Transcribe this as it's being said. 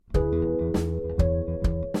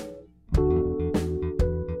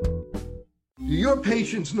your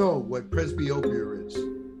patients know what presbyopia is?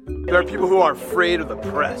 There are people who are afraid of the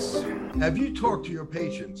press. Have you talked to your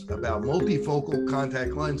patients about multifocal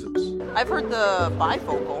contact lenses? I've heard the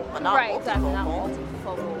bifocal, but not multifocal. Exactly, not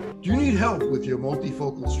multifocal. Do you need help with your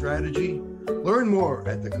multifocal strategy? Learn more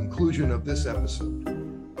at the conclusion of this episode.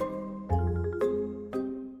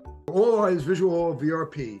 All Eyes Visual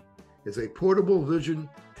VRP is a portable vision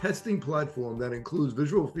testing platform that includes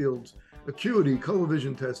visual fields, acuity, color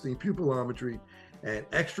vision testing, pupillometry, and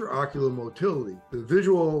extraocular motility. The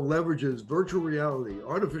visual leverages virtual reality,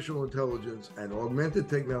 artificial intelligence, and augmented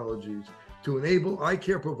technologies to enable eye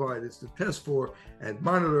care providers to test for and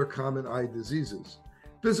monitor common eye diseases.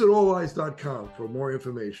 Visit alleyes.com for more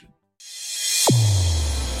information.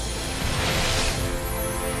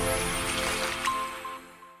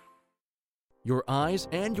 Your eyes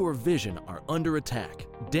and your vision are under attack.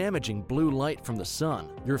 Damaging blue light from the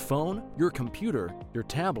sun, your phone, your computer, your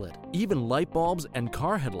tablet, even light bulbs and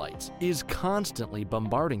car headlights is constantly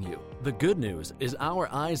bombarding you. The good news is our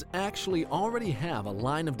eyes actually already have a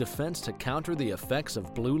line of defense to counter the effects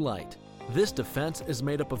of blue light. This defense is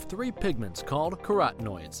made up of 3 pigments called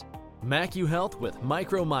carotenoids. MacuHealth with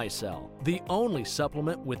Micromicelle, the only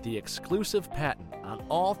supplement with the exclusive patent on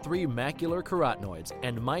all 3 macular carotenoids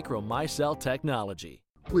and Micromicelle technology.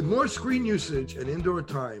 With more screen usage and indoor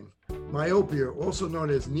time, myopia, also known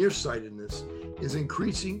as nearsightedness, is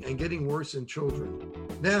increasing and getting worse in children.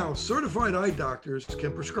 Now, certified eye doctors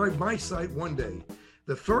can prescribe MiSight One Day,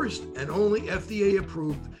 the first and only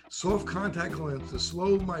FDA-approved soft contact lens to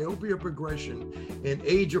slow myopia progression in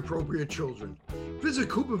age-appropriate children. Visit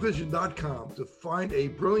CooperVision.com to find a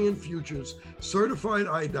Brilliant Futures certified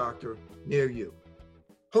eye doctor near you.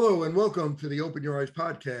 Hello and welcome to the Open Your Eyes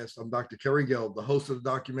podcast. I'm Dr. Kerry Geld, the host of the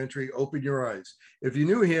documentary Open Your Eyes. If you're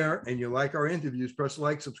new here and you like our interviews, press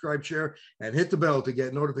like, subscribe, share, and hit the bell to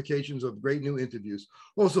get notifications of great new interviews.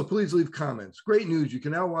 Also, please leave comments. Great news, you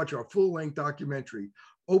can now watch our full-length documentary,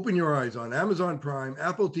 Open Your Eyes, on Amazon Prime,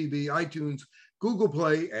 Apple TV, iTunes, Google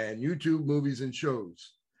Play, and YouTube Movies and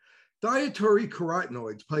Shows. Dietary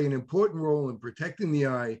carotenoids play an important role in protecting the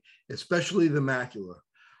eye, especially the macula.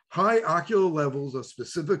 High ocular levels of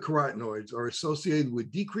specific carotenoids are associated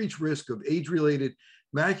with decreased risk of age-related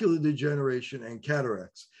macular degeneration and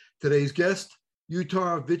cataracts. Today's guest,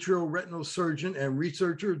 Utah vitreoretinal surgeon and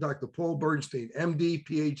researcher, Dr. Paul Bernstein, MD,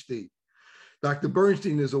 PhD. Dr.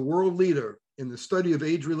 Bernstein is a world leader in the study of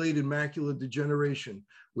age-related macular degeneration,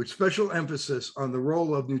 with special emphasis on the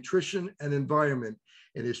role of nutrition and environment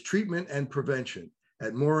in its treatment and prevention.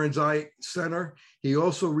 At Moran's Eye Center, he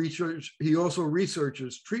also researches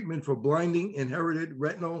treatment for blinding, inherited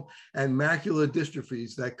retinal and macular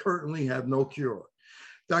dystrophies that currently have no cure.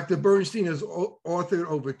 Dr. Bernstein has authored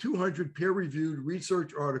over 200 peer-reviewed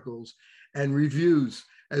research articles and reviews,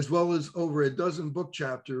 as well as over a dozen book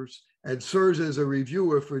chapters, and serves as a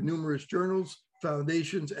reviewer for numerous journals,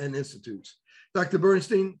 foundations, and institutes. Dr.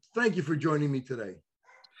 Bernstein, thank you for joining me today.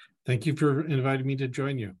 Thank you for inviting me to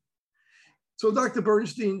join you. So, Dr.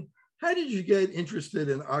 Bernstein, how did you get interested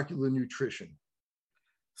in ocular nutrition?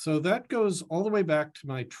 So that goes all the way back to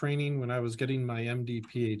my training when I was getting my MD,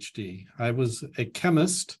 PhD. I was a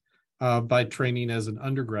chemist by training as an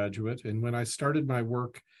undergraduate. And when I started my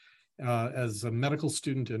work as a medical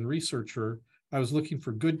student and researcher, I was looking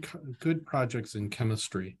for good projects in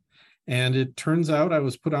chemistry. And it turns out I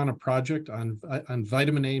was put on a project on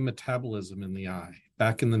vitamin A metabolism in the eye.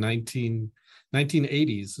 Back in the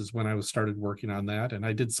 1980s is when I started working on that. And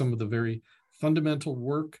I did some of the very fundamental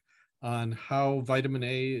work on how vitamin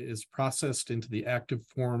A is processed into the active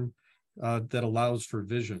form that allows for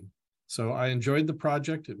vision. So I enjoyed the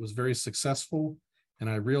project. It was very successful. And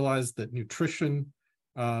I realized that nutrition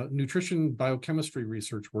biochemistry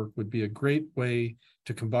research work would be a great way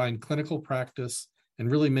to combine clinical practice and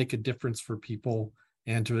really make a difference for people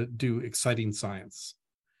and to do exciting science.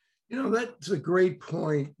 You know, that's a great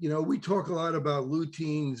point. You know, we talk a lot about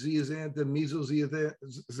lutein, zeaxanthin,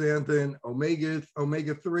 mesozeaxanthin,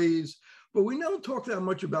 omega-3s, but we don't talk that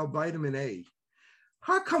much about vitamin A.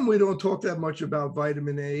 How come we don't talk that much about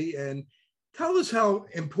vitamin A? And tell us how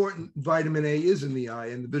important vitamin A is in the eye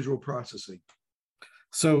and the visual processing.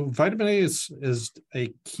 So vitamin A is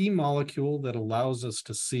a key molecule that allows us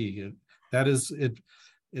to see. That is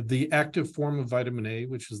the active form of vitamin A,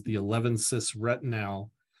 which is the 11-cis retinal,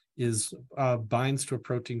 binds to a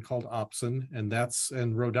protein called opsin, and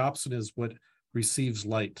rhodopsin is what receives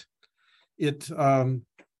light. The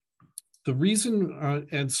reason,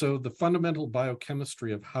 and so the fundamental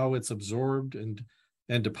biochemistry of how it's absorbed and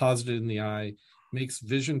deposited in the eye makes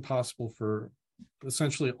vision possible for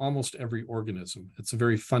essentially almost every organism. It's a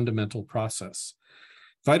very fundamental process.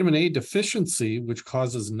 Vitamin A deficiency, which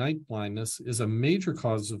causes night blindness, is a major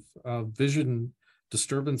cause of vision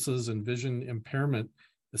disturbances and vision impairment,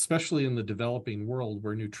 especially in the developing world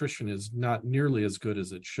where nutrition is not nearly as good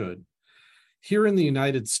as it should. Here in the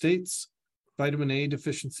United States, vitamin A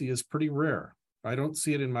deficiency is pretty rare. I don't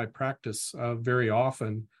see it in my practice very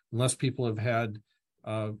often unless people have had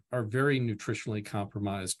are very nutritionally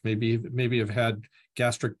compromised, maybe have had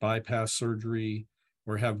gastric bypass surgery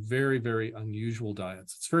or have very, very unusual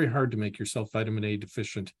diets. It's very hard to make yourself vitamin A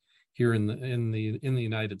deficient here in the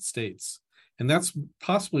United States. And that's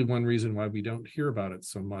possibly one reason why we don't hear about it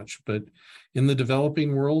so much. But in the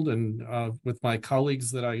developing world and with my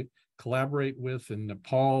colleagues that I collaborate with in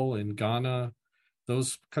Nepal and Ghana,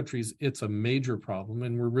 those countries, it's a major problem.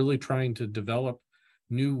 And we're really trying to develop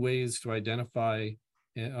new ways to identify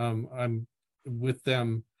with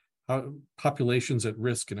them populations at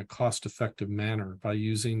risk in a cost-effective manner by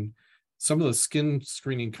using some of the skin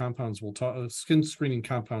screening compound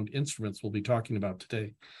instruments we'll be talking about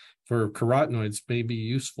today for carotenoids may be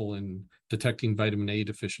useful in detecting vitamin A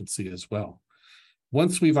deficiency as well.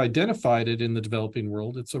 Once we've identified it in the developing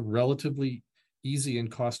world, it's a relatively easy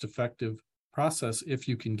and cost-effective process if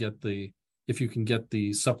you can get the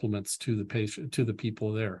supplements to the patient, to the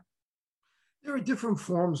people there. There are different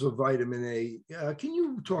forms of vitamin A. Can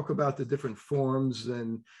you talk about the different forms,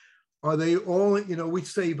 and are they all, we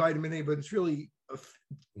say vitamin A, but it's really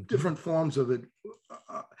different forms of it.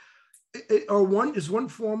 Is one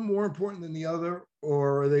form more important than the other,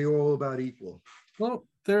 or are they all about equal? Well,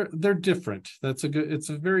 they're different. It's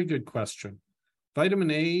a very good question.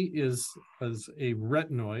 Vitamin A is a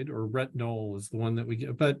retinoid, or retinol is the one that we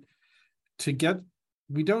get, but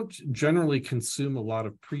we don't generally consume a lot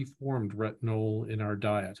of preformed retinol in our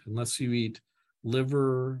diet unless you eat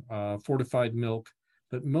liver, fortified milk.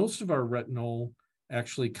 But most of our retinol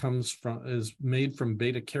actually is made from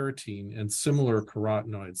beta carotene and similar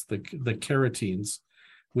carotenoids, the carotenes,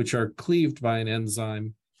 which are cleaved by an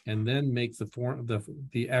enzyme and then make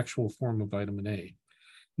the actual form of vitamin A.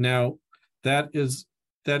 Now, that is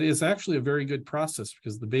actually a very good process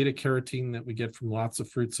because the beta carotene that we get from lots of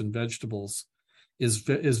fruits and vegetables is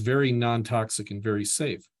very non-toxic and very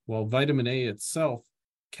safe, while vitamin A itself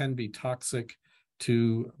can be toxic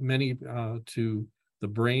to to the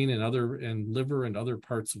brain and liver and other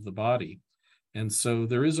parts of the body. And so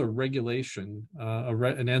there is a regulation,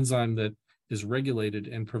 an enzyme that is regulated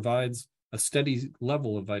and provides a steady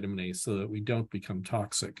level of vitamin A so that we don't become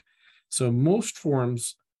toxic. So most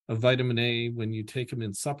forms of vitamin A, when you take them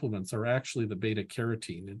in supplements, are actually the beta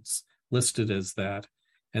carotene. It's listed as that.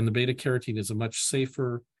 And the beta carotene is a much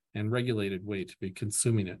safer and regulated way to be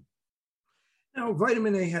consuming it. Now,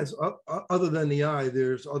 vitamin A has, other than the eye,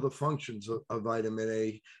 there's other functions of vitamin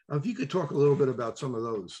A. If you could talk a little bit about some of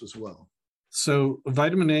those as well. So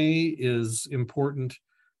vitamin A is important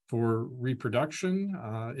for reproduction.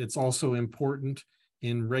 It's also important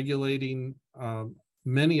in regulating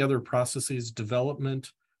many other processes. Development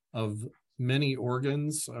of many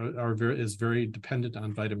organs is very dependent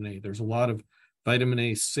on vitamin A. There's a lot of vitamin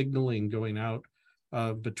A signaling going out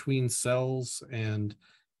between cells and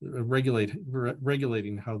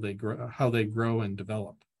regulating how they grow and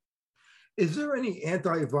develop. Is there any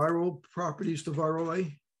antiviral properties to viral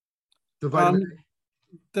A? To vitamin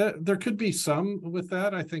A? There could be some with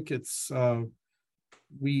that. I think it's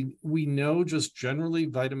we know just generally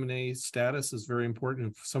vitamin A status is very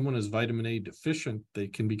important. If someone is vitamin A deficient, they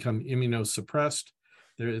can become immunosuppressed.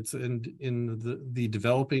 It's in the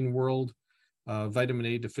developing world. Vitamin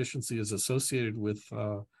A deficiency is associated with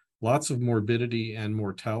lots of morbidity and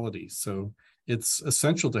mortality. So it's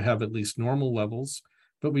essential to have at least normal levels,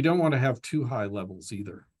 but we don't want to have too high levels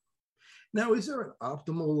either. Now, is there an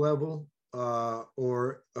optimal level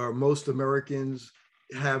or most Americans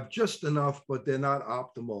have just enough, but they're not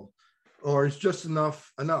optimal, or is just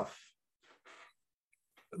enough? Well,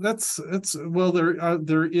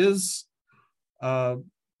 there is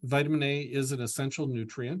vitamin A is an essential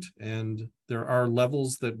nutrient, and there are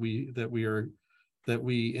levels that we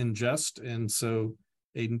ingest, and so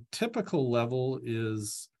a typical level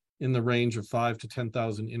is in the range of 5 to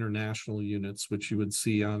 10,000 international units, which you would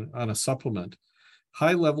see on a supplement.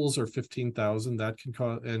 High levels are 15,000, that can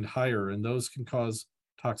cause, and higher, and those can cause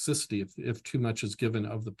toxicity if too much is given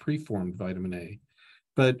of the preformed vitamin A.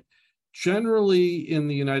 But generally in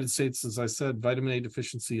the United States, as I said, vitamin A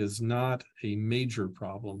deficiency is not a major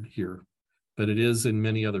problem here, but it is in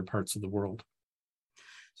many other parts of the world.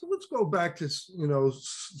 So let's go back to,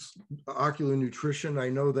 ocular nutrition. I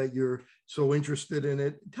know that you're so interested in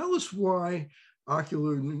it. Tell us why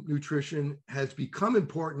ocular nutrition has become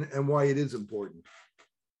important and why it is important.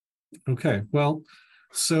 Okay, well,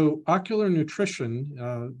 So ocular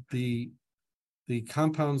nutrition, the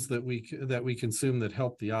compounds that we consume that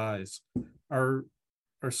help the eyes are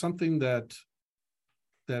something that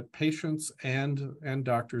patients and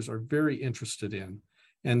doctors are very interested in,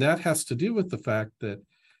 and that has to do with the fact that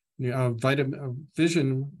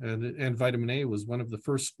vision and vitamin A was one of the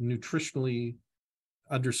first nutritionally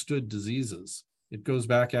understood diseases. It goes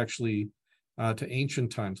back actually to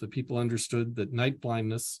ancient times, that people understood that night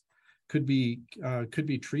blindness could be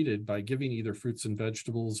treated by giving either fruits and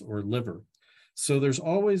vegetables or liver. So there's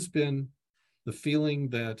always been the feeling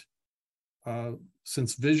that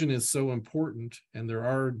since vision is so important and there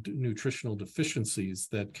are nutritional deficiencies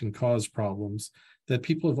that can cause problems, that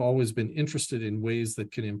people have always been interested in ways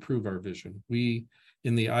that can improve our vision. We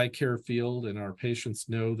in the eye care field and our patients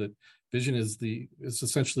know that vision is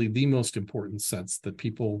essentially the most important sense that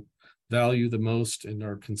people value the most and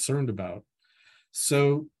are concerned about.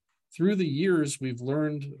 So through the years, we've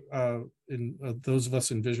learned, those of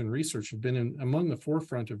us in vision research have been among the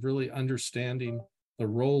forefront of really understanding the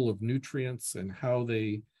role of nutrients and how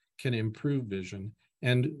they can improve vision.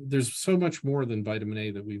 And there's so much more than vitamin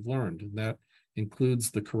A that we've learned. And that includes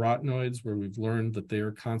the carotenoids, where we've learned that they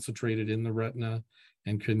are concentrated in the retina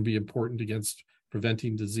and can be important against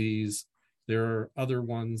preventing disease. There are other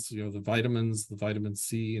ones, the vitamins, the vitamin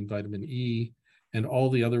C and vitamin E, and all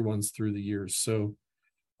the other ones through the years. So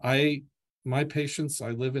my patients, I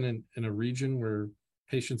live in a region where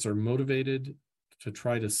patients are motivated to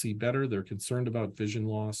try to see better. They're concerned about vision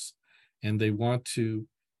loss, and they want to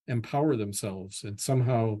empower themselves and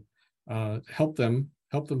somehow help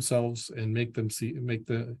themselves and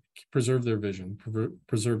preserve their vision,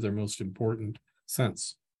 preserve their most important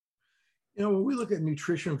sense. When we look at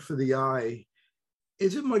nutrition for the eye,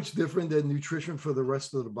 is it much different than nutrition for the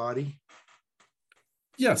rest of the body?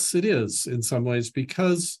 Yes, it is in some ways,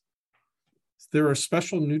 because there are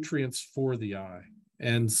special nutrients for the eye.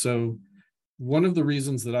 And so one of the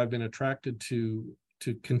reasons that I've been attracted to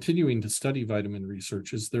continuing to study vitamin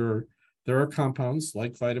research is there are compounds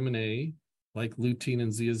like vitamin A, like lutein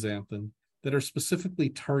and zeaxanthin, that are specifically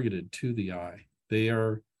targeted to the eye.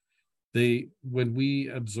 When we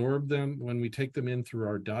absorb them, when we take them in through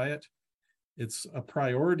our diet, it's a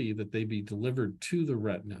priority that they be delivered to the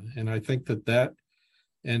retina. And I think that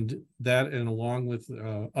along with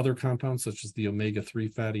other compounds such as the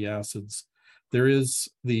omega-3 fatty acids, there is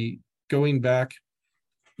the going back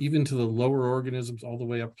even to the lower organisms all the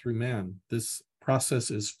way up through man. This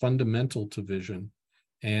process is fundamental to vision.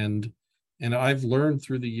 And I've learned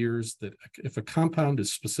through the years that if a compound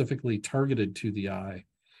is specifically targeted to the eye,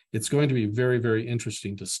 it's going to be very, very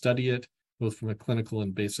interesting to study it, both from a clinical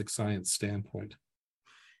and basic science standpoint.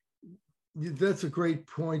 That's a great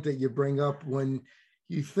point that you bring up. When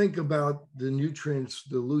you think about the nutrients,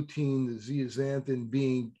 the lutein, the zeaxanthin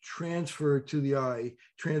being transferred to the eye,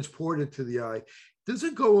 transported to the eye, does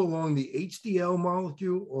it go along the HDL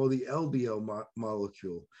molecule or the LDL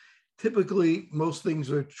molecule? Typically, most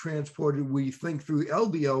things are transported, we think, through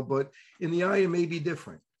LDL, but in the eye, it may be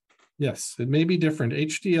different. Yes, it may be different.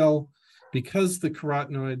 HDL, because the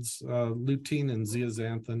carotenoids, lutein and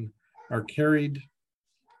zeaxanthin,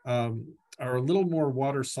 are a little more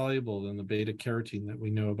water soluble than the beta carotene that we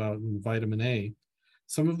know about in vitamin A.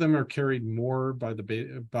 Some of them are carried more by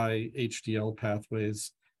HDL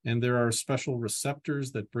pathways, and there are special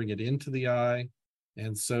receptors that bring it into the eye.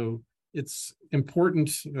 And so it's important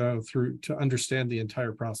to understand the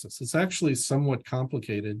entire process. It's actually somewhat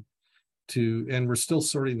complicated and we're still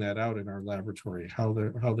sorting that out in our laboratory, how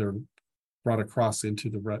they're brought across into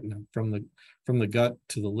the retina from the gut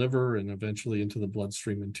to the liver and eventually into the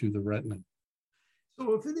bloodstream and to the retina.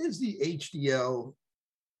 So if it is the HDL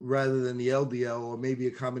rather than the LDL, or maybe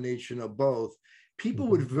a combination of both, people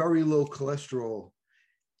with very low cholesterol,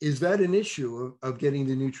 is that an issue of getting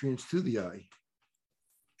the nutrients to the eye?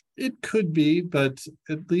 It could be, but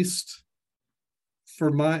at least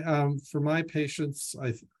for my patients,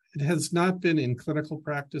 it has not been in clinical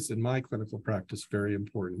practice, in my clinical practice, very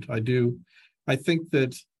important. I think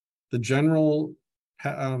that the general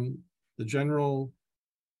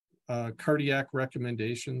cardiac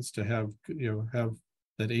recommendations to have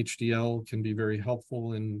that HDL can be very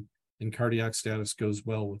helpful in cardiac status goes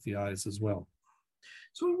well with the eyes as well.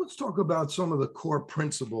 So let's talk about some of the core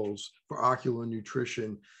principles for ocular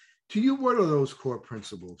nutrition. To you, what are those core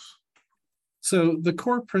principles? So the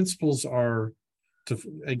core principles are to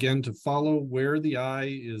follow how the eye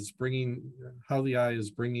is bringing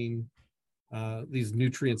these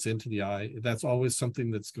nutrients into the eye. That's always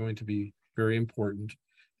something that's going to be very important.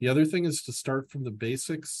 The other thing is to start from the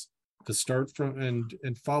basics,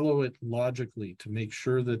 and follow it logically to make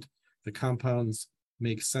sure that the compounds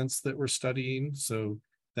make sense that we're studying. So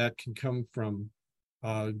that can come from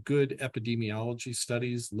good epidemiology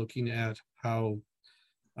studies looking at how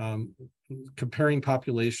comparing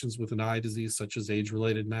populations with an eye disease such as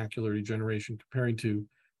age-related macular degeneration, comparing to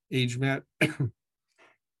age-matched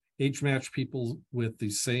people with the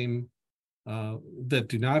same that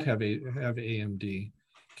do not have AMD, to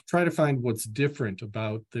try to find what's different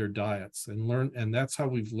about their diets and learn. And that's how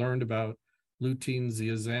we've learned about lutein,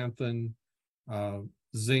 zeaxanthin,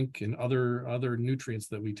 zinc, and other nutrients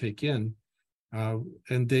that we take in,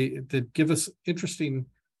 and that give us interesting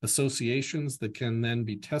associations that can then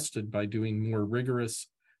be tested by doing more rigorous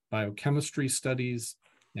biochemistry studies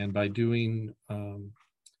and by doing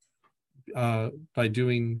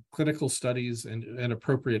clinical studies and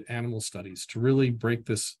appropriate animal studies to really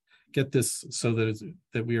get this so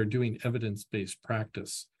that we are doing evidence-based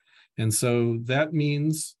practice. And so that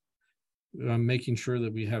means making sure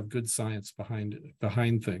that we have good science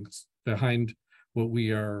behind things, behind what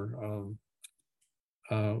we are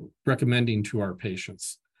recommending to our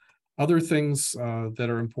patients. Other things that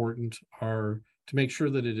are important are to make sure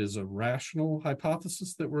that it is a rational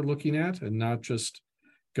hypothesis that we're looking at and not just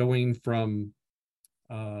going from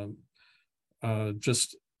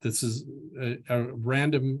just this is a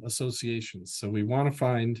random associations. So we want to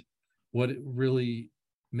find what really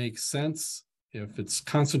makes sense. If it's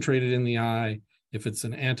concentrated in the eye, if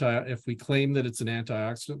we claim that it's an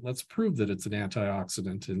antioxidant, let's prove that it's an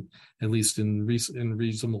antioxidant, and at least in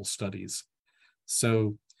reasonable studies.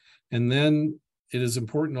 So, and then it is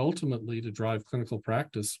important ultimately to drive clinical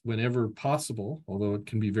practice whenever possible, although it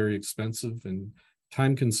can be very expensive and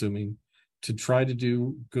time-consuming, to try to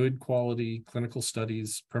do good quality clinical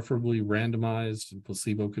studies, preferably randomized and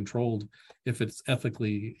placebo-controlled, if it's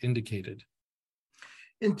ethically indicated.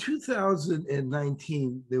 In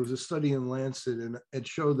 2019, there was a study in Lancet, and it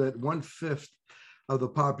showed that 1/5 of the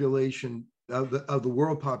population, of the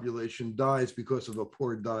world population, dies because of a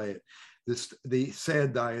poor diet, the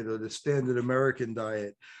SAD diet, or the standard American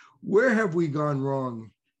diet. Where have we gone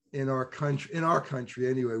wrong in our country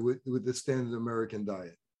anyway, with the standard American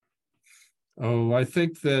diet? Oh, I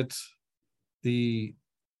think that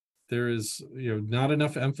there is not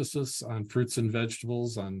enough emphasis on fruits and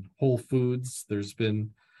vegetables, on whole foods. There's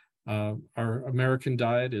been our American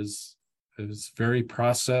diet is very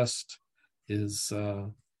processed, is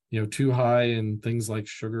too high in things like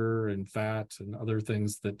sugar and fat and other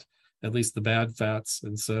things, that at least the bad fats.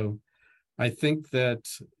 And so I think that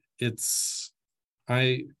as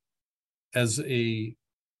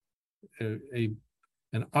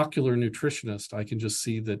an ocular nutritionist, I can just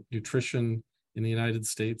see that nutrition in the United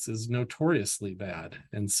States is notoriously bad.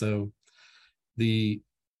 And so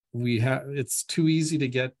it's too easy to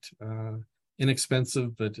get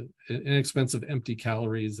inexpensive empty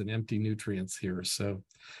calories and empty nutrients here. So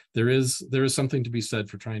there is something to be said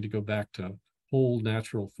for trying to go back to whole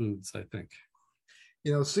natural foods, I think.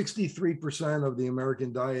 63% of the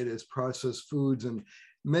American diet is processed foods, and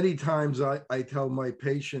many times I tell my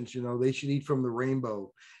patients, they should eat from the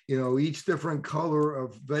rainbow. Each different color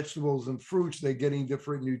of vegetables and fruits, they're getting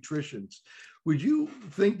different nutritions. Would you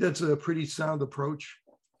think that's a pretty sound approach?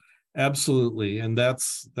 Absolutely, and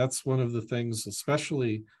that's one of the things,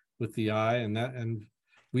 especially with the eye, and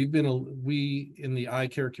we in the eye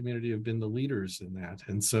care community have been the leaders in that,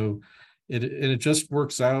 and so it just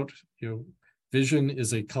works out. Vision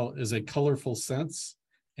is a colorful sense,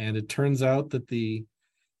 and it turns out that the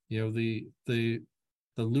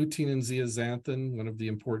lutein and zeaxanthin, one of the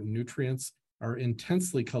important nutrients, are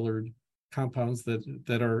intensely colored compounds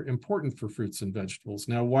that are important for fruits and vegetables.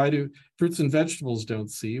 Now, why do fruits and vegetables don't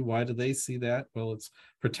see? Why do they see that? Well, it's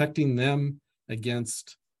protecting them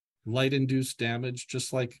against light-induced damage,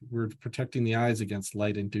 just like we're protecting the eyes against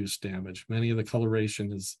light-induced damage. Many of the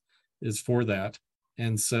coloration is for that.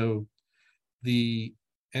 And so we've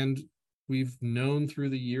known through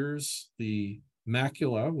the years the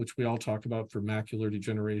macula, which we all talk about for macular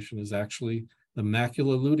degeneration, is actually the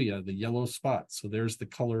macula lutea, the yellow spot. So there's the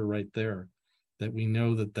color right there, that we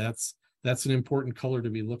know that's an important color to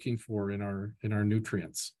be looking for in our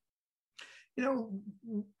nutrients. When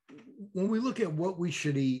we look at what we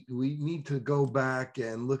should eat, we need to go back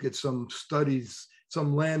and look at some studies,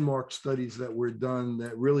 some landmark studies that were done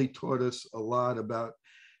that really taught us a lot about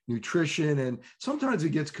nutrition. And sometimes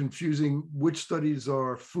it gets confusing which studies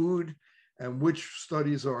are food and which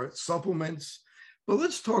studies are supplements. But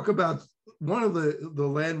let's talk about one of the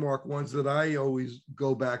landmark ones that I always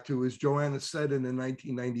go back to is Joanna Seddon in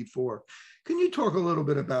 1994. Can you talk a little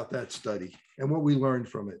bit about that study and what we learned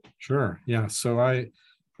from it? Sure. Yeah. So I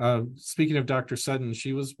Speaking of Dr. Sudden,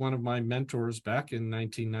 she was one of my mentors back in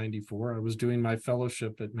 1994. I was doing my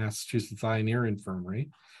fellowship at Massachusetts Eye and Ear Infirmary,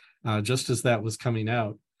 just as that was coming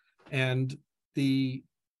out. And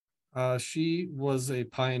she was a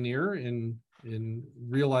pioneer in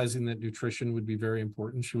realizing that nutrition would be very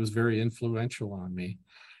important. She was very influential on me.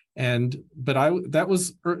 But that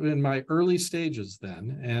was in my early stages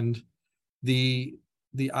then. And the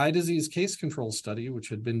eye disease case control study, which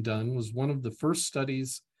had been done, was one of the first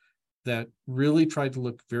studies that really tried to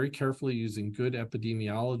look very carefully using good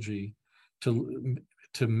epidemiology to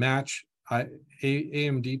match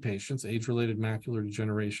AMD patients, age-related macular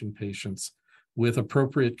degeneration patients, with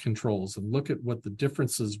appropriate controls and look at what the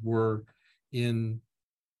differences were in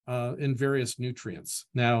various nutrients.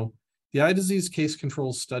 Now, the eye disease case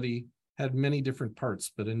control study had many different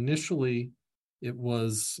parts, but initially it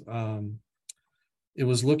was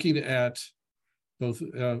looking at both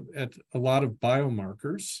at a lot of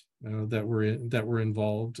biomarkers that were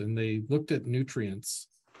involved, and they looked at nutrients,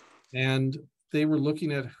 and they were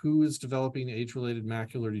looking at who is developing age-related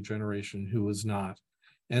macular degeneration, who is not,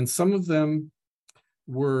 and some of them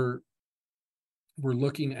were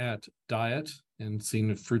looking at diet and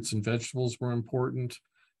seeing if fruits and vegetables were important,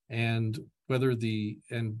 and there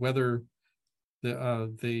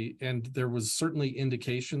was certainly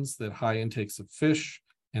indications that high intakes of fish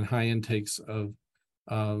and high intakes of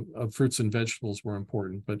fruits and vegetables were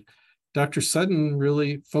important. But Dr. Sudden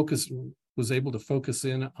really was able to focus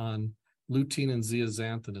in on lutein and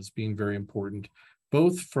zeaxanthin as being very important,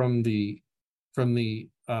 both from the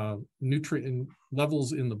nutrient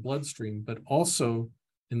levels in the bloodstream, but also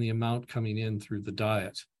in the amount coming in through the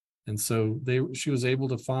diet. And so she was able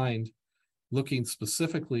to find, looking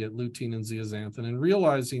specifically at lutein and zeaxanthin and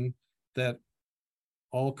realizing that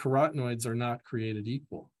all carotenoids are not created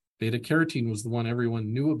equal. Beta carotene was the one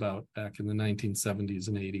everyone knew about back in the 1970s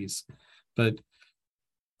and 80s. But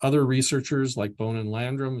other researchers like Bone and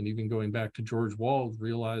Landrum, and even going back to George Wald,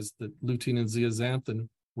 realized that lutein and zeaxanthin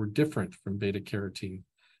were different from beta carotene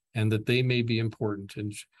and that they may be important.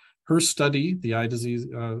 And her study, the eye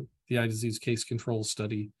disease case control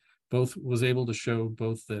study, was able to show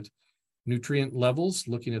both that nutrient levels,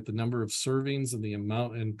 looking at the number of servings and the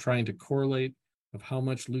amount and trying to correlate of how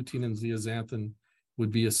much lutein and zeaxanthin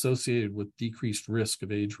would be associated with decreased risk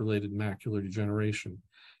of age-related macular degeneration.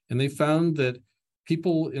 And they found that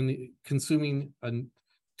people consuming a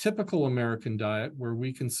typical American diet, where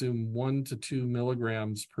we consume 1 to 2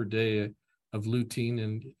 milligrams per day of lutein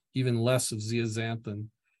and even less of zeaxanthin,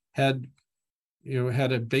 had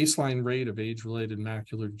a baseline rate of age-related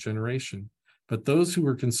macular degeneration. But those who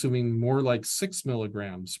were consuming more like 6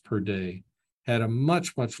 milligrams per day had a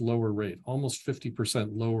much, much lower rate, almost 50%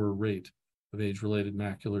 lower rate of age-related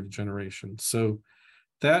macular degeneration. So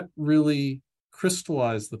that really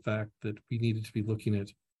crystallized the fact that we needed to be looking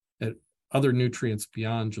at other nutrients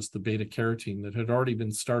beyond just the beta carotene that had already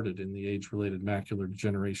been started in the age-related macular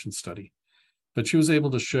degeneration study. But she was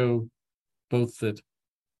able to show both that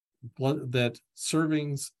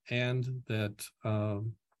servings and that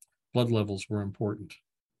blood levels were important.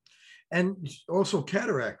 And also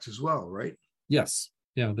cataracts as well, right? Yes.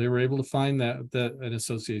 Yeah, they were able to find that an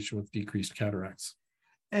association with decreased cataracts.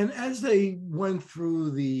 And as they went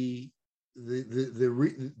through the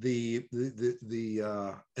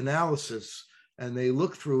analysis and they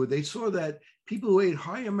looked through it, they saw that people who ate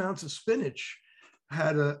high amounts of spinach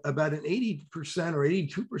had about an 80% or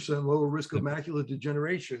 82% lower risk of macular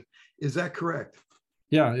degeneration. Is that correct?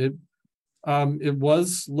 Yeah, it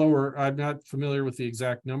was lower. I'm not familiar with the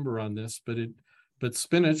exact number on this, but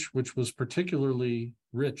spinach, which was particularly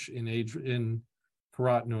rich in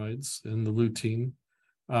carotenoids and the lutein,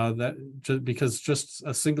 because just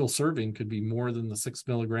a single serving could be more than the 6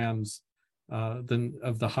 milligrams of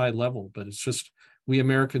the high level, but it's just we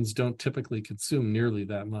Americans don't typically consume nearly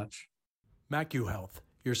that much. MacuHealth,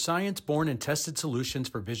 your science-born and tested solutions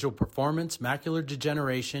for visual performance, macular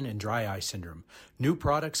degeneration, and dry eye syndrome. New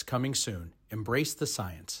products coming soon. Embrace the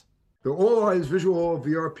science. The All Eyes Visual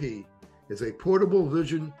VRP is a portable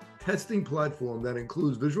vision testing platform that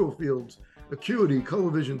includes visual fields, acuity, color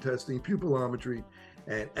vision testing, pupillometry,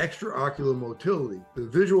 and extraocular motility. The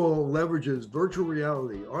visual leverages virtual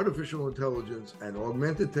reality, artificial intelligence, and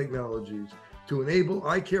augmented technologies to enable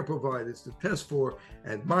eye care providers to test for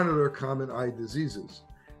and monitor common eye diseases.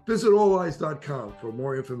 Visit alleyes.com for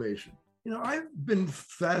more information. I've been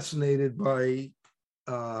fascinated by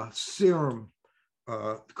serum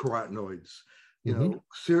carotenoids.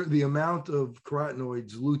 The amount of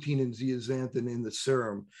carotenoids, lutein and zeaxanthin in the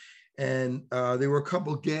serum. And there were a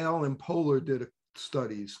couple, Gale and Polar did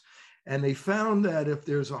studies. And they found that if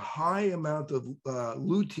there's a high amount of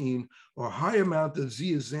lutein or high amount of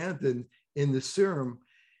zeaxanthin in the serum,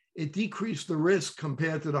 it decreased the risk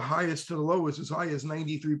compared to the highest to the lowest, as high as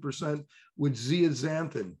 93% with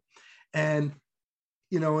zeaxanthin. And,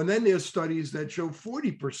 and then there's studies that show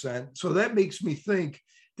 40%. So that makes me think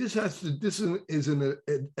this is an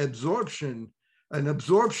absorption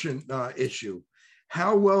issue.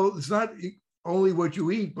 How well, it's not only what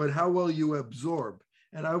you eat, but how well you absorb.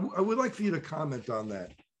 And I would like for you to comment on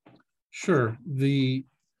that. Sure.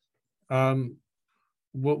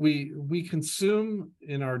 What we consume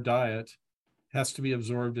in our diet has to be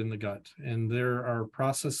absorbed in the gut, and there are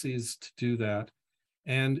processes to do that.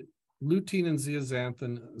 And lutein and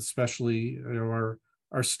zeaxanthin, especially, are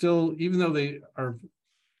still, even though they are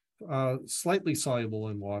slightly soluble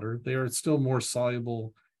in water, they are still more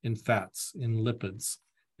soluble in fats, in lipids.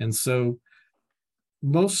 And so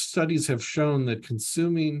most studies have shown that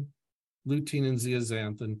consuming lutein and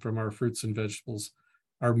zeaxanthin from our fruits and vegetables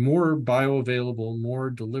are more bioavailable, more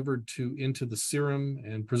delivered into the serum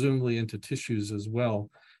and presumably into tissues as well,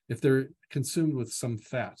 if they're consumed with some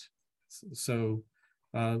fat. So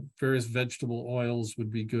various vegetable oils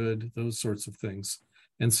would be good, those sorts of things.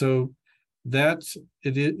 And so that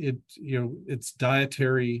its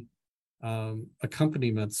dietary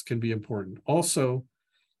accompaniments can be important. Also,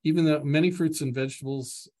 even though many fruits and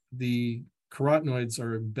vegetables, the carotenoids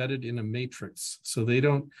are embedded in a matrix, so they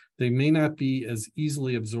may not be as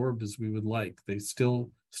easily absorbed as we would like. They still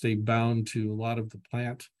stay bound to a lot of the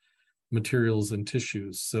plant materials and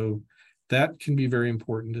tissues. So that can be very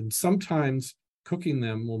important. And sometimes cooking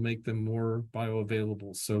them will make them more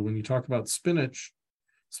bioavailable. So when you talk about spinach,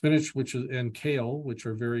 and kale, which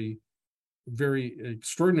are very, very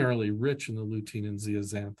extraordinarily rich in the lutein and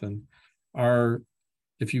zeaxanthin,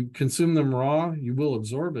 if you consume them raw, you will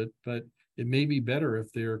absorb it, but it may be better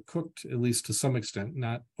if they're cooked, at least to some extent,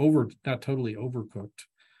 not totally overcooked,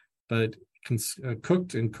 but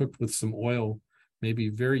cooked with some oil may be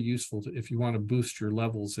very useful if you want to boost your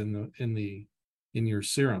levels in your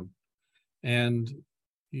serum. And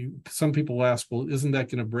some people ask, well, isn't that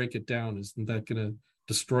going to break it down? Isn't that going to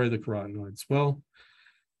destroy the carotenoids? Well,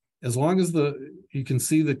 as long as you can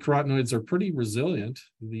see the carotenoids are pretty resilient,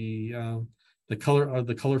 the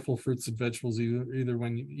colorful fruits and vegetables,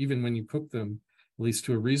 even when you cook them, at least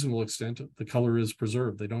to a reasonable extent, the color is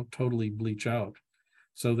preserved. They don't totally bleach out,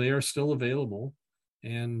 so they are still available,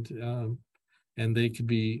 and they could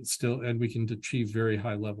be still, and we can achieve very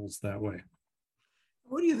high levels that way.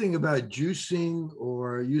 What do you think about juicing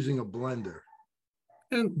or using a blender?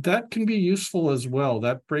 And that can be useful as well.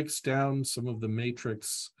 That breaks down some of the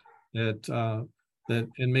matrix that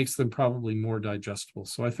and makes them probably more digestible.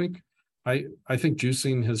 So I think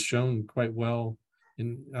juicing has shown quite well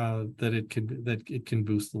in that it can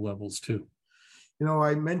boost the levels too.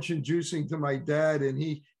 I mentioned juicing to my dad, and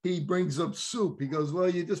he brings up soup. He goes, "Well,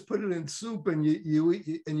 you just put it in soup, and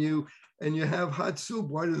you have hot soup.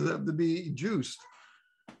 Why does it have to be juiced?"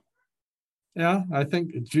 Yeah, I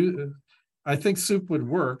think soup would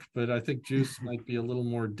work, but I think juice might be a little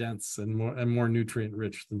more dense and more nutrient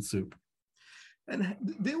rich than soup. And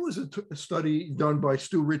there was a study done by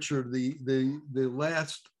Stu Richard, the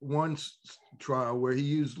last one trial, where he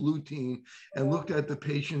used lutein and looked at the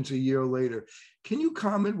patients a year later. Can you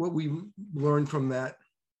comment what we learned from that?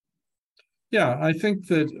 Yeah, I think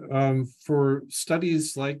that for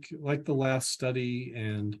studies like the last study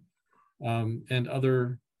and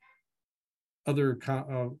other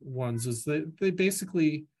ones, is they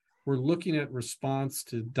basically were looking at response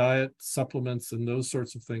to diet, supplements, and those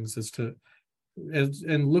sorts of things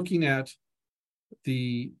and looking at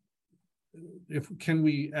can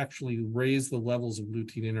we actually raise the levels of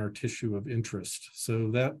lutein in our tissue of interest.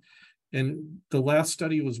 And the last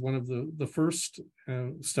study was one of the first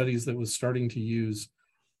studies that was starting to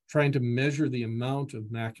trying to measure the amount of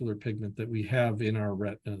macular pigment that we have in our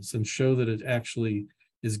retinas and show that it actually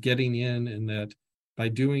is getting in, and that by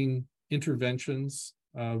doing interventions,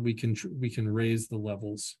 we can raise the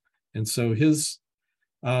levels. And so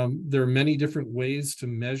there are many different ways to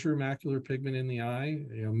measure macular pigment in the eye.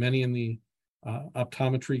 Many in the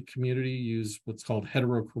optometry community use what's called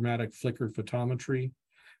heterochromatic flicker photometry,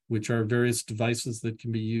 which are various devices that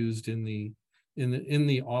can be used in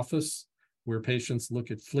the office, where patients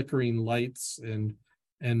look at flickering lights and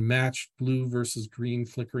match blue versus green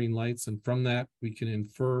flickering lights, and from that we can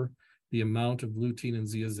infer the amount of lutein and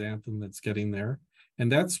zeaxanthin that's getting there.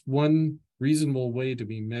 And that's one reasonable way to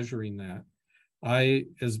be measuring that.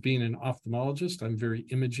 As being an ophthalmologist, I'm very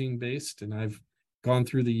imaging based, and I've gone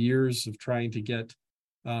through the years of trying to get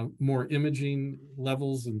more imaging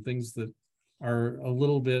levels and things that are a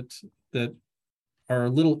little bit that are a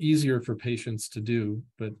little easier for patients to do,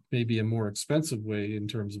 but maybe a more expensive way in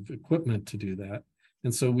terms of equipment to do that.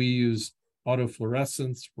 And so we use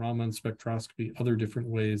autofluorescence, Raman spectroscopy, other different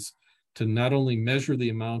ways to not only measure the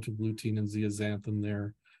amount of lutein and zeaxanthin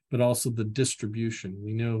there, but also the distribution.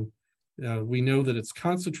 We know that it's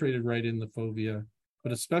concentrated right in the fovea,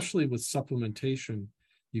 but especially with supplementation,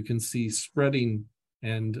 you can see spreading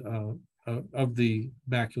and of the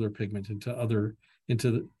macular pigment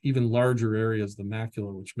into even larger areas, the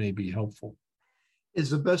macula, which may be helpful. Is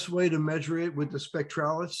the best way to measure it with the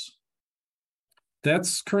spectralis?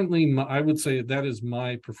 That's currently, I would say that is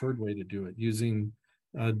my preferred way to do it, using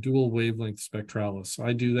dual wavelength spectralis.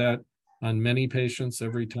 I do that on many patients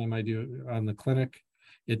every time I do it on the clinic.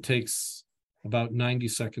 It takes about 90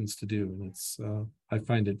 seconds to do, and it's I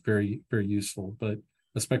find it very, very useful. But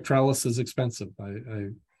the spectralis is expensive.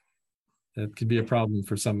 That could be a problem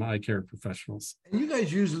for some eye care professionals. And you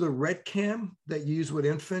guys use the RetCam that you use with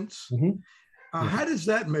infants. Mm-hmm. Yeah. How does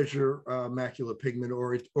that measure macular pigment,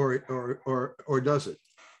 or does it?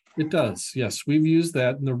 It does. Yes, we've used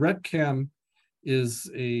that, and the RetCam is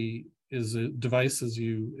a device,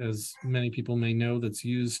 as many people may know, that's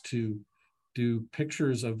used to do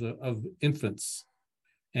pictures of infants.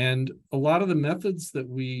 And a lot of the methods that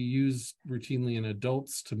we use routinely in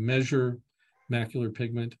adults to measure macular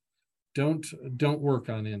pigment don't work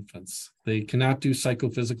on infants. They cannot do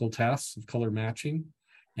psychophysical tests of color matching,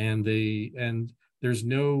 and there's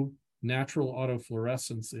no natural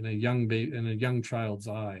autofluorescence in a young child's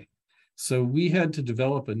eye. So we had to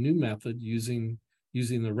develop a new method using the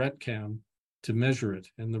RetCam to measure it.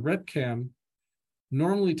 And the RetCam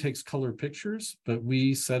normally takes color pictures, but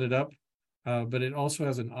we set it up, but it also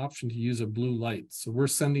has an option to use a blue light. So we're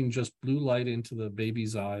sending just blue light into the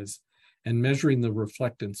baby's eyes and measuring the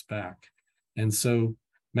reflectance back. And so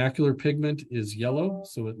macular pigment is yellow,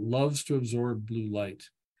 so it loves to absorb blue light.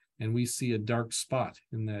 And we see a dark spot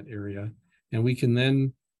in that area. And we can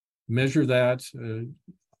then measure that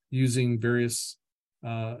using various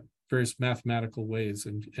mathematical ways.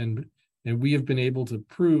 And we have been able to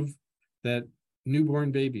prove that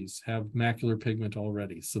newborn babies have macular pigment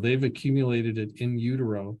already. So they've accumulated it in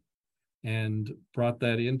utero and brought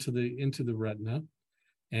that into the retina.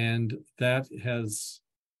 And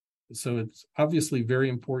so it's obviously very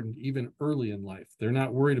important even early in life. They're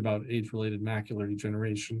not worried about age-related macular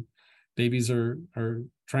degeneration. Babies are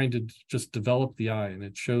trying to just develop the eye, and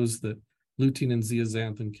it shows that lutein and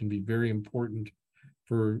zeaxanthin can be very important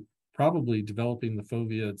for probably developing the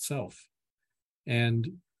fovea itself. And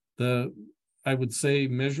I would say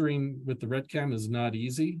measuring with the RetCam is not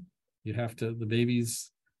easy. The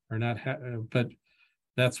babies are not, but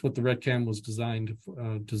that's what the RetCam was designed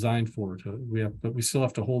for. But we still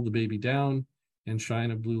have to hold the baby down and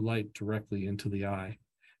shine a blue light directly into the eye.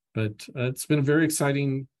 But it's been a very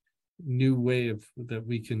exciting new way that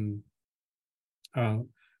we can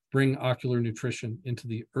bring ocular nutrition into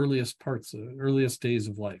the earliest days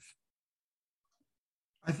of life.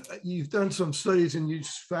 You've done some studies and you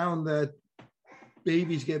found that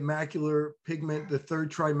babies get macular pigment the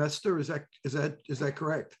third trimester. Is that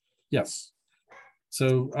correct? Yes.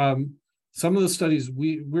 So some of the studies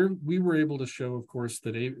we were able to show, of course,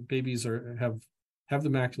 that babies have the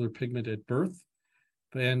macular pigment at birth,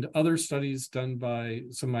 and other studies done by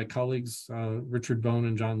some of my colleagues, Richard Bone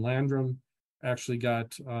and John Landrum, actually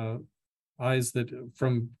got eyes that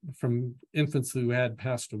from infants who had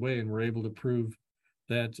passed away, and were able to prove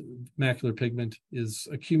that macular pigment is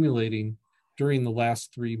accumulating during the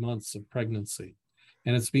last 3 months of pregnancy,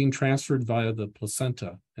 and it's being transferred via the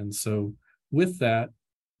placenta. And so with that,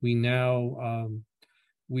 we now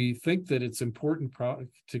we think that it's important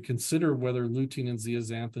to consider whether lutein and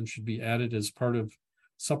zeaxanthin should be added as part of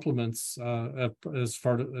supplements, as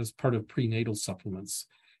part of prenatal supplements.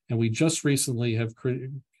 And we just recently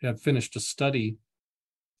have finished a study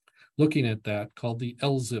looking at that called the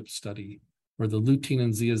LZIP study, or the lutein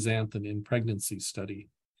and zeaxanthin in pregnancy study.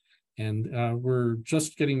 And we're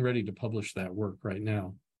just getting ready to publish that work right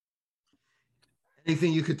now.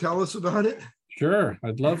 Anything you could tell us about it? Sure,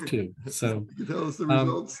 I'd love to. So you can tell us the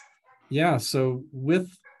results. Yeah, so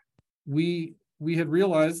we had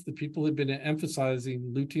realized that people had been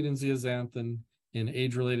emphasizing lutein and zeaxanthin in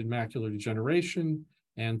age-related macular degeneration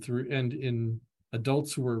and in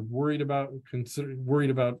adults who were worried about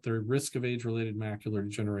their risk of age-related macular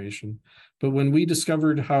degeneration. But when we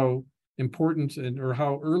discovered how important or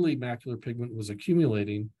how early macular pigment was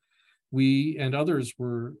accumulating, we and others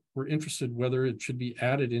were interested whether it should be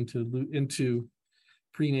added into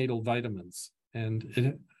prenatal vitamins.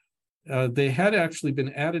 And they had actually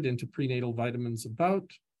been added into prenatal vitamins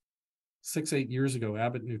about 6-8 years ago,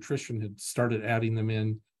 Abbott Nutrition had started adding them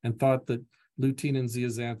in and thought that lutein and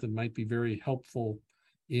zeaxanthin might be very helpful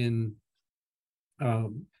in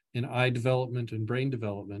eye development and brain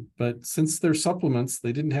development. But since they're supplements,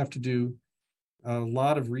 they didn't have to do a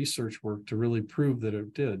lot of research work to really prove that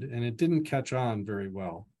it did, and it didn't catch on very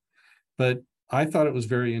well. But I thought it was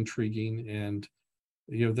very intriguing, and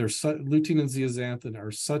lutein and zeaxanthin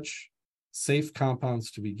are such safe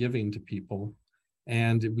compounds to be giving to people,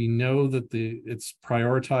 and we know that it's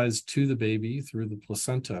prioritized to the baby through the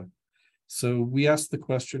placenta. So we asked the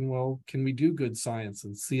question, well, can we do good science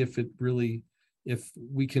and see if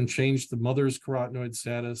we can change the mother's carotenoid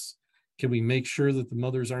status? Can we make sure that the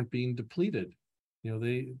mothers aren't being depleted?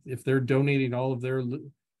 If they're donating all of their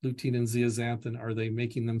lutein and zeaxanthin, are they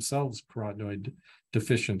making themselves carotenoid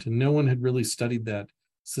deficient? And no one had really studied that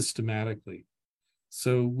systematically.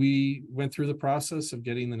 So we went through the process of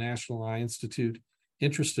getting the National Eye Institute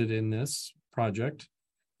interested in this project,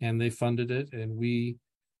 and they funded it, and we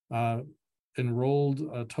enrolled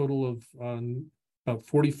a total of about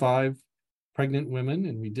 45 pregnant women,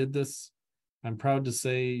 and we did this, I'm proud to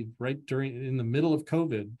say, in the middle of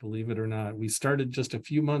COVID, believe it or not. We started just a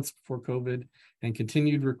few months before COVID and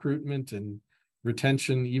continued recruitment and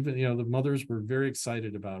retention. Even, the mothers were very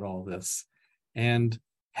excited about all this. And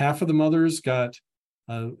half of the mothers got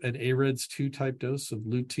an AREDS 2 type dose of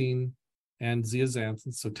lutein and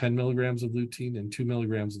zeaxanthin, so 10 milligrams of lutein and 2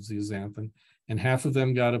 milligrams of zeaxanthin, and half of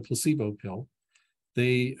them got a placebo pill.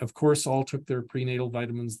 They, of course, all took their prenatal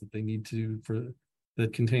vitamins that they need to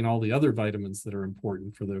that contain all the other vitamins that are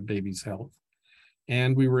important for their baby's health.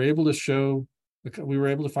 And we were able to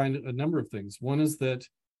find a number of things. One is that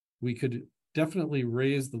we could definitely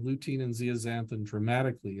raise the lutein and zeaxanthin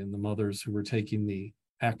dramatically in the mothers who were taking the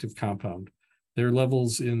active compound. Their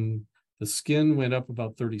levels in the skin went up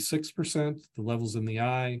about 36%. The levels in the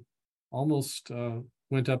eye almost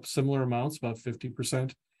went up similar amounts, about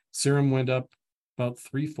 50%. Serum went up about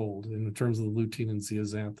threefold in terms of the lutein and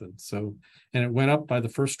zeaxanthin. So, and it went up by the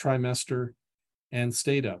first trimester and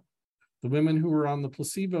stayed up. The women who were on the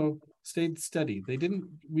placebo stayed steady. We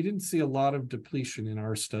didn't see a lot of depletion in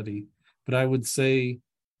our study, but I would say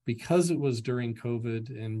because it was during COVID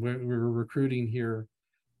and we were recruiting here,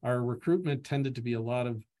 our recruitment tended to be a lot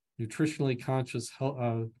of nutritionally conscious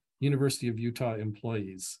University of Utah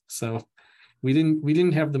employees. So we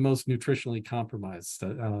didn't have the most nutritionally compromised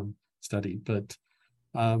study, but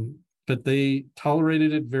they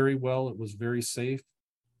tolerated it very well. It was very safe.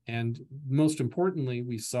 And most importantly,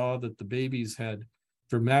 we saw that the babies had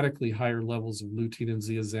dramatically higher levels of lutein and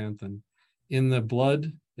zeaxanthin in the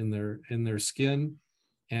blood, in their skin,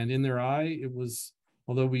 and in their eye. It was,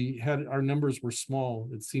 although our numbers were small,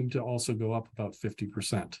 it seemed to also go up about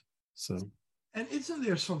 50%. So. And isn't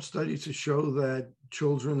there some studies to show that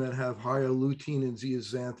children that have higher lutein and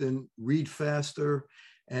zeaxanthin read faster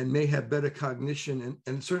and may have better cognition,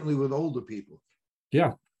 and certainly with older people?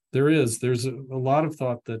 Yeah, there is. There's a lot of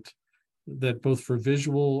thought that both for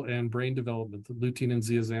visual and brain development, the lutein and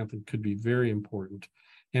zeaxanthin could be very important.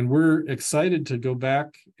 And we're excited to go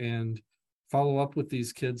back and follow up with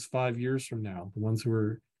these kids 5 years from now, the ones who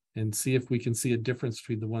are, and see if we can see a difference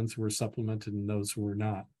between the ones who were supplemented and those who were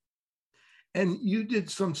not. And you did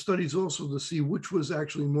some studies also to see which was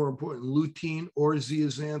actually more important, lutein or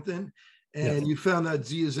zeaxanthin. And yes, you found that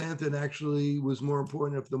zeaxanthin actually was more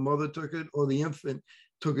important if the mother took it or the infant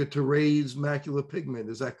took it to raise macular pigment.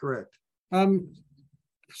 Is that correct?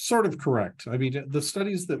 Sort of correct. I mean, the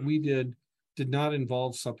studies that we did not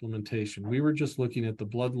involve supplementation. We were just looking at the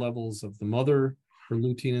blood levels of the mother for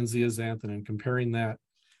lutein and zeaxanthin and comparing that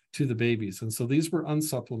to the babies. And so these were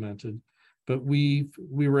unsupplemented, but we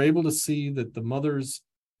were able to see that the mother's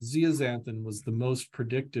zeaxanthin was the most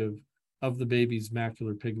predictive of the baby's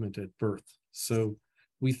macular pigment at birth. So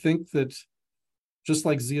we think that just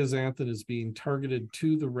like zeaxanthin is being targeted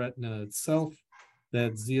to the retina itself,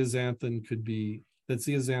 that zeaxanthin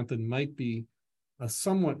might be a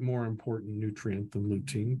somewhat more important nutrient than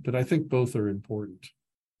lutein, but I think both are important.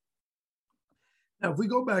 Now, if we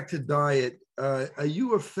go back to diet, are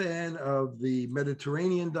you a fan of the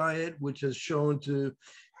Mediterranean diet, which has shown to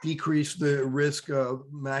decrease the risk of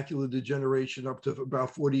macular degeneration up to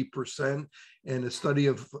about 40%, and a study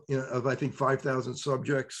of I think 5,000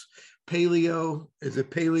 subjects? Paleo, is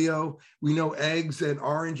it paleo? We know eggs and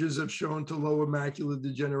oranges have shown to lower macular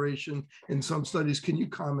degeneration in some studies. Can you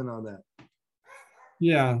comment on that?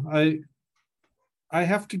 Yeah, I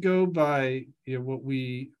have to go by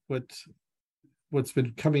what's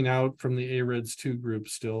been coming out from the AREDS 2 group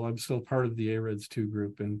still. I'm still part of the AREDS 2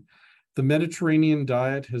 group, and the Mediterranean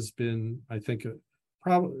diet has been, I think,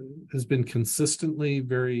 has been consistently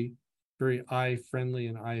very, very eye friendly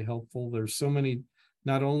and eye helpful. There's so many,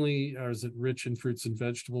 not only is it rich in fruits and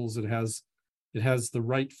vegetables, it has the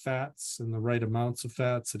right fats and the right amounts of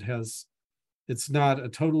fats. It's not a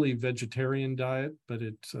totally vegetarian diet, but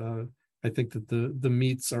I think that the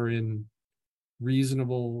meats are in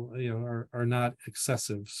reasonable, are not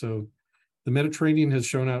excessive. So the Mediterranean has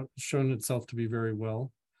shown itself to be very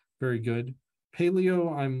good.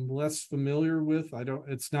 Paleo, I'm less familiar with.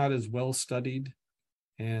 It's not as well studied,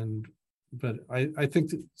 but I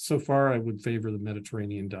think that so far I would favor the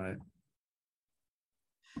Mediterranean diet.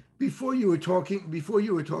 Before you were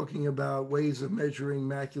talking about ways of measuring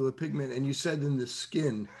macular pigment, and you said in the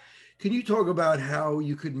skin. Can you talk about how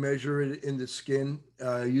you could measure it in the skin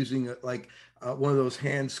using one of those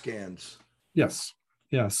hand scans? Yes.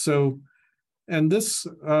 Yeah. So, and this,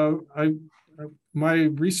 my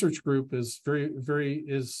research group was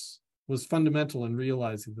fundamental in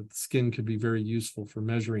realizing that the skin could be very useful for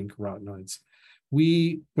measuring carotenoids.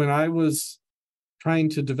 When I was trying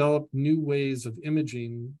to develop new ways of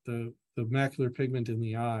imaging the macular pigment in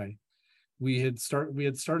the eye, we had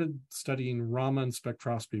started studying Raman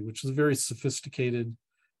spectroscopy, which is a very sophisticated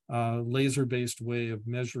laser-based way of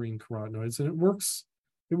measuring carotenoids, and it works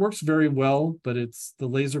very well, but the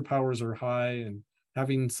laser powers are high, and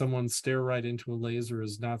having someone stare right into a laser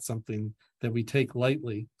is not something that we take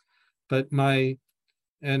lightly. But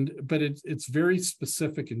it's very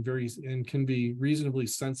specific and can be reasonably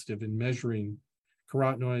sensitive in measuring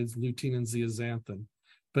carotenoids, lutein, and zeaxanthin.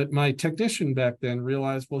 But my technician back then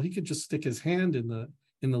realized, well, he could just stick his hand in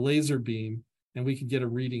the laser beam and we could get a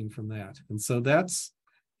reading from that. And so that's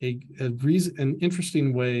an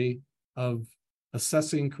interesting way of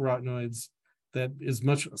assessing carotenoids that is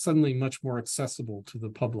suddenly much more accessible to the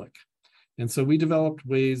public. And so we developed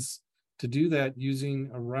ways to do that using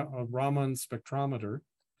a Raman spectrometer.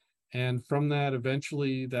 And from that,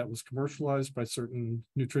 eventually that was commercialized by certain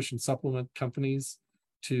nutrition supplement companies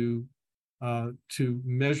to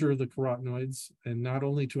measure the carotenoids, and not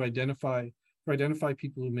only to identify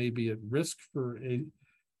people who may be at risk for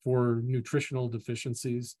nutritional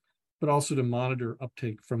deficiencies, but also to monitor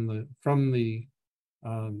uptake from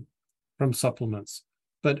supplements.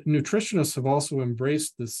 But nutritionists have also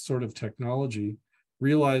embraced this sort of technology,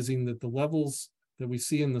 realizing that the levels that we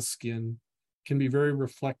see in the skin can be very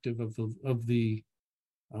reflective of the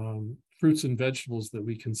fruits and vegetables that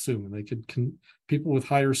we consume. And people with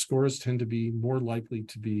higher scores tend to be more likely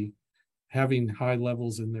to be having high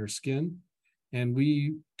levels in their skin. And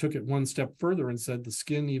we took it one step further and said the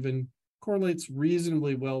skin even correlates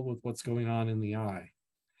reasonably well with what's going on in the eye.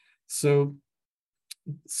 So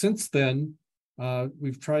since then,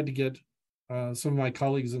 we've tried to get some of my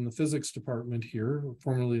colleagues in the physics department here,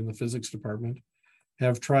 formerly in the physics department,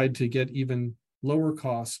 have tried to get even lower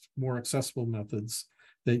cost, more accessible methods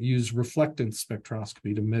that use reflectance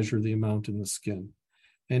spectroscopy to measure the amount in the skin.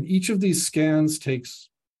 And each of these scans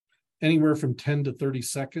takes anywhere from 10 to 30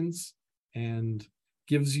 seconds and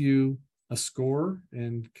gives you a score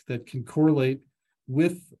and that can correlate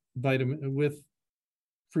with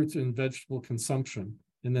fruits and vegetable consumption.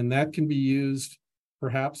 And then that can be used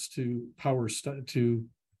perhaps to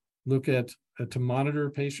to monitor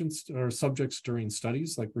patients or subjects during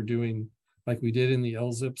studies like we did in the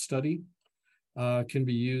LZIP study. Can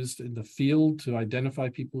be used in the field to identify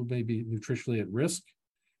people who may be nutritionally at risk.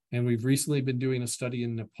 And we've recently been doing a study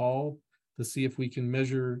in Nepal to see if we can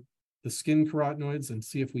measure the skin carotenoids and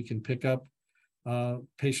see if we can pick up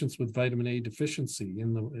patients with vitamin A deficiency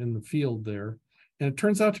in the field there. And it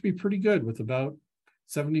turns out to be pretty good, with about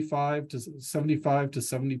 75 to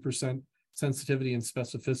 70% sensitivity and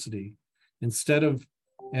specificity. And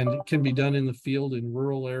it can be done in the field in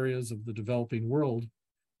rural areas of the developing world,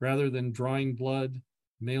 rather than drawing blood,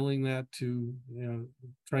 mailing that to,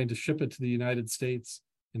 trying to ship it to the United States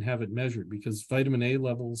and have it measured, because vitamin A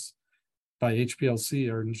levels by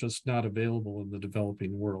HPLC are just not available in the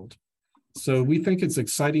developing world. So we think it's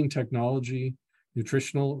exciting technology. The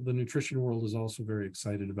nutrition world is also very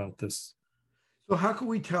excited about this. So how can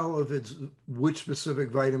we tell which specific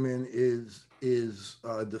vitamin is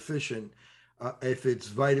deficient? If it's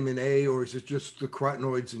vitamin A, or is it just the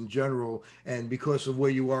carotenoids in general? And because of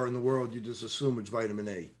where you are in the world, you just assume it's vitamin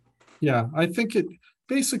A. Yeah, I think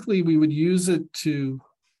basically we would use it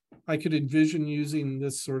I could envision using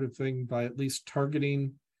this sort of thing by at least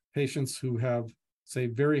targeting patients who have, say,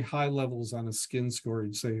 very high levels on a skin score.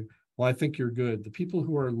 You'd say, well, I think you're good. The people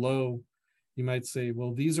who are low, you might say,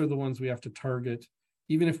 well, these are the ones we have to target,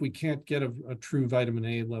 even if we can't get a true vitamin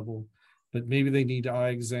A level. But maybe they need eye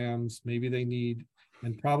exams,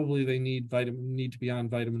 probably they need to be on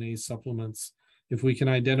vitamin A supplements. If we can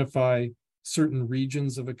identify certain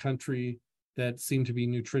regions of a country that seem to be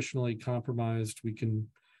nutritionally compromised. We can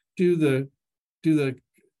do the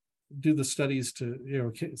studies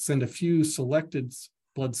to send a few selected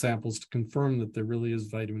blood samples to confirm that there really is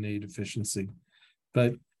vitamin A deficiency.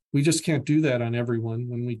 But we just can't do that on everyone.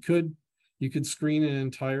 When we could, you could screen an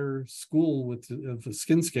entire school with a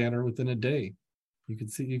skin scanner within a day. You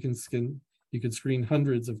could screen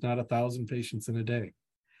hundreds, if not 1,000 patients in a day.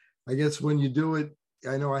 I guess when you do it,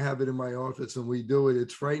 I know I have it in my office and we do it,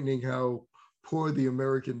 it's frightening how poor the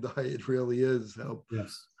American diet really is.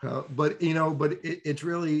 But it's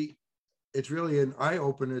really an eye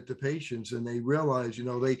opener to patients, and they realize,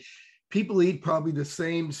 people eat probably the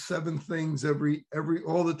same 7 things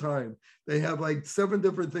all the time. They have like 7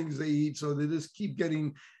 different things they eat. So they just keep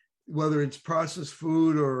getting, whether it's processed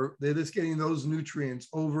food or they're just getting those nutrients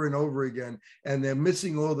over and over again, and they're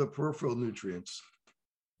missing all the peripheral nutrients.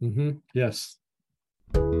 Mm-hmm. Yes.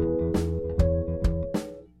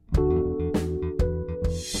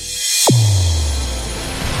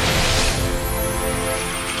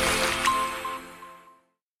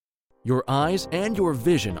 Your eyes and your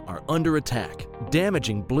vision are under attack.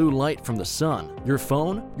 Damaging blue light from the sun, your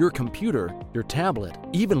phone, your computer, your tablet,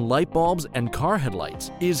 even light bulbs and car headlights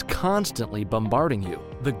is constantly bombarding you.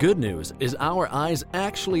 The good news is our eyes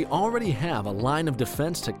actually already have a line of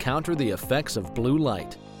defense to counter the effects of blue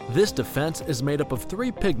light. This defense is made up of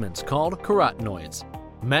 3 pigments called carotenoids.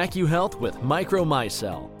 MacuHealth with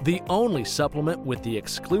Micromicelle, the only supplement with the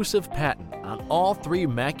exclusive patent on all 3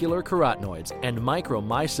 macular carotenoids and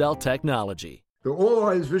Micromicelle technology. The All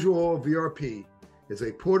Eyes Visual VRP is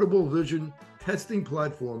a portable vision testing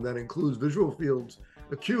platform that includes visual fields,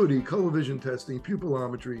 acuity, color vision testing,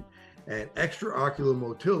 pupillometry, and extraocular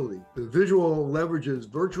motility. The visual leverages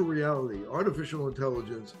virtual reality, artificial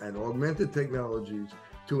intelligence, and augmented technologies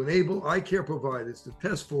to enable eye care providers to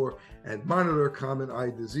test for and monitor common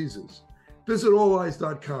eye diseases. Visit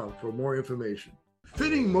alleyes.com for more information.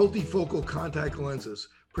 Fitting multifocal contact lenses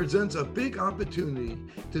presents a big opportunity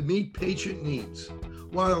to meet patient needs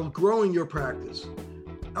while growing your practice.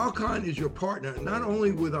 Alcon is your partner not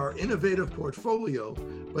only with our innovative portfolio,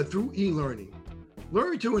 but through e-learning.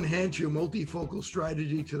 Learn to enhance your multifocal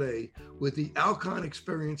strategy today with the Alcon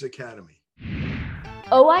Experience Academy.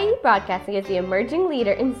 OIE Broadcasting is the emerging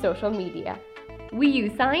leader in social media. We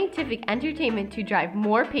use scientific entertainment to drive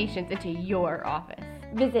more patients into your office.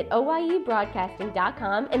 Visit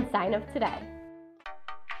oiebroadcasting.com and sign up today.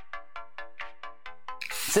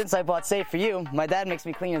 Since I bought Safe For You, my dad makes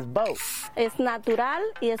me clean his boat. Es natural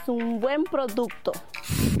y es un buen producto.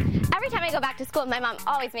 Every time I go back to school, my mom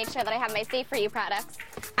always makes sure that I have my Safe For You products.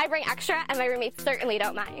 I bring extra, and my roommates certainly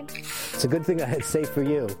don't mind. It's a good thing I had Safe For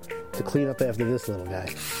You to clean up after this little guy.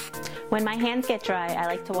 When my hands get dry, I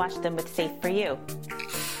like to wash them with Safe For You.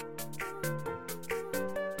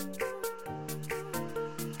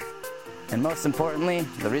 And most importantly,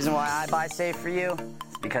 the reason why I buy Safe For You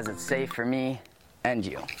is because it's safe for me and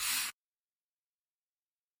you.